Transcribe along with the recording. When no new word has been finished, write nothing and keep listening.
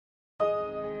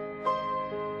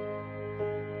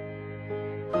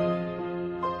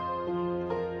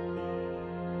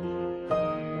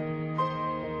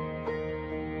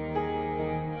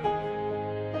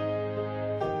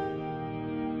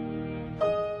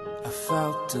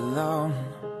felt alone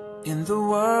in the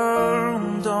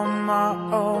world on my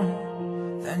own,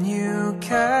 then you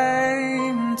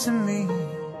came to me,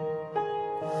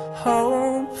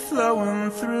 hope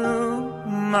flowing through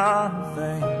my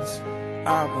veins.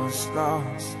 I was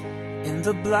lost in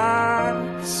the black,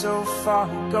 so far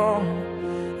gone,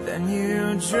 then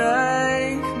you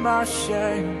drank my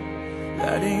shame,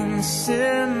 letting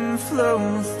sin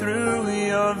flow through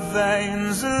your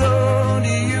veins. Lord,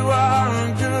 you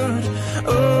are good.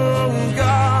 Oh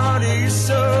God, you're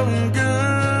so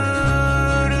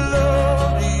good.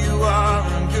 Lord, you are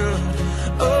good.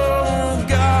 Oh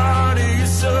God, you're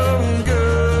so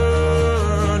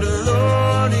good.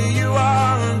 Lord, you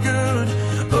are good.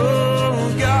 Oh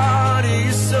God,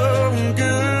 you're so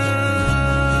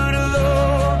good.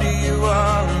 Lord, you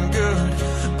are good.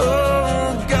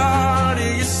 Oh God,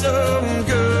 you're so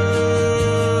good.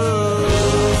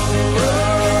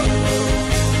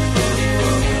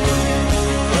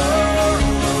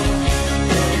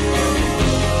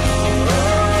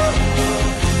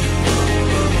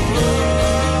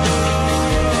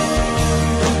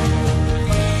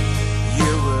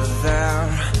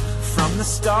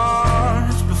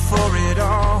 Start before it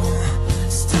all,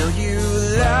 still you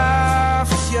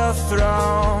left your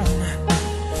throne.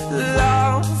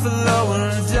 Love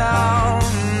lowered down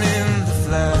in the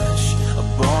flesh,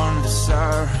 born to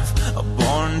serve,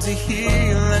 born to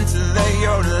heal and to lay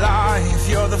your life.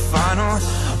 You're the final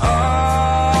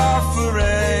offering,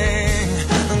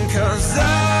 'cause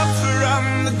up from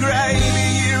the grave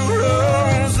you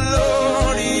rose.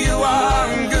 Lord, you are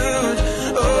good.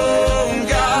 Oh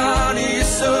God,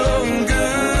 you're so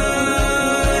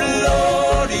good.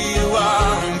 Lord, you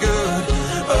are good.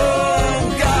 Oh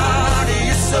God,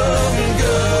 you're so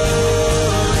good.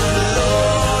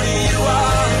 Lord, you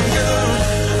are good.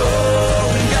 Oh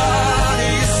God,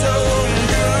 you're so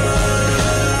good.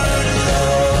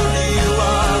 Lord, you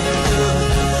are good.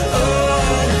 Oh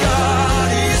God,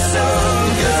 you're so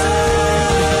good.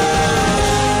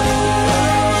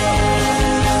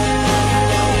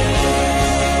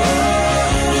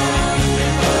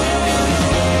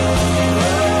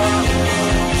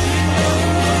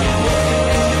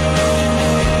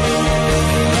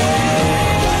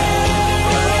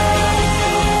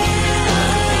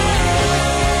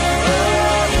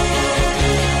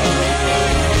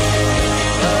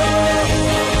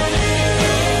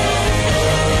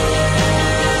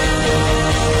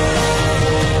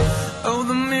 Oh,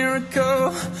 the miracle,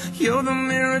 you're the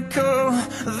miracle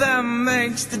that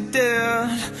makes the dead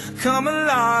come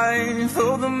alive.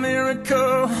 Oh, the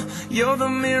miracle, you're the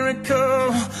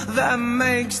miracle that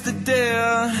makes the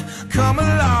dead come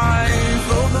alive.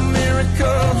 Oh, the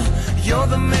miracle, you're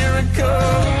the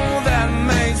miracle that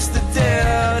makes the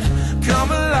dead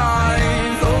come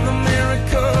alive. Oh, the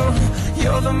miracle,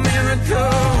 you're the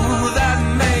miracle that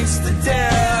makes the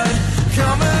dead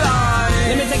come alive.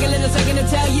 Let me take a little second to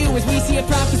tell you, as we see a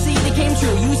prophecy that came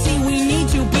true. You see, we need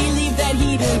to believe that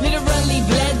he literally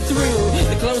bled through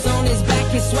the clothes on his back.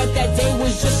 His sweat that day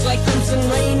was just like crimson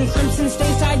rain. Crimson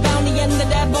stains tied down the end. The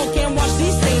devil can't wash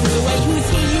these stains away. Who's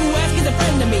he, you ask, is a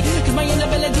friend to me, 'cause my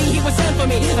inability he was sent for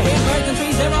me. I hear birds and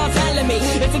trees, they're all telling me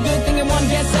it's a good thing in one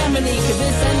Gethsemane, 'cause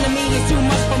this enemy is too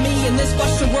much for me. In this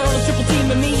Western world, triple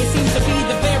teaming me, it seems to be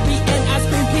the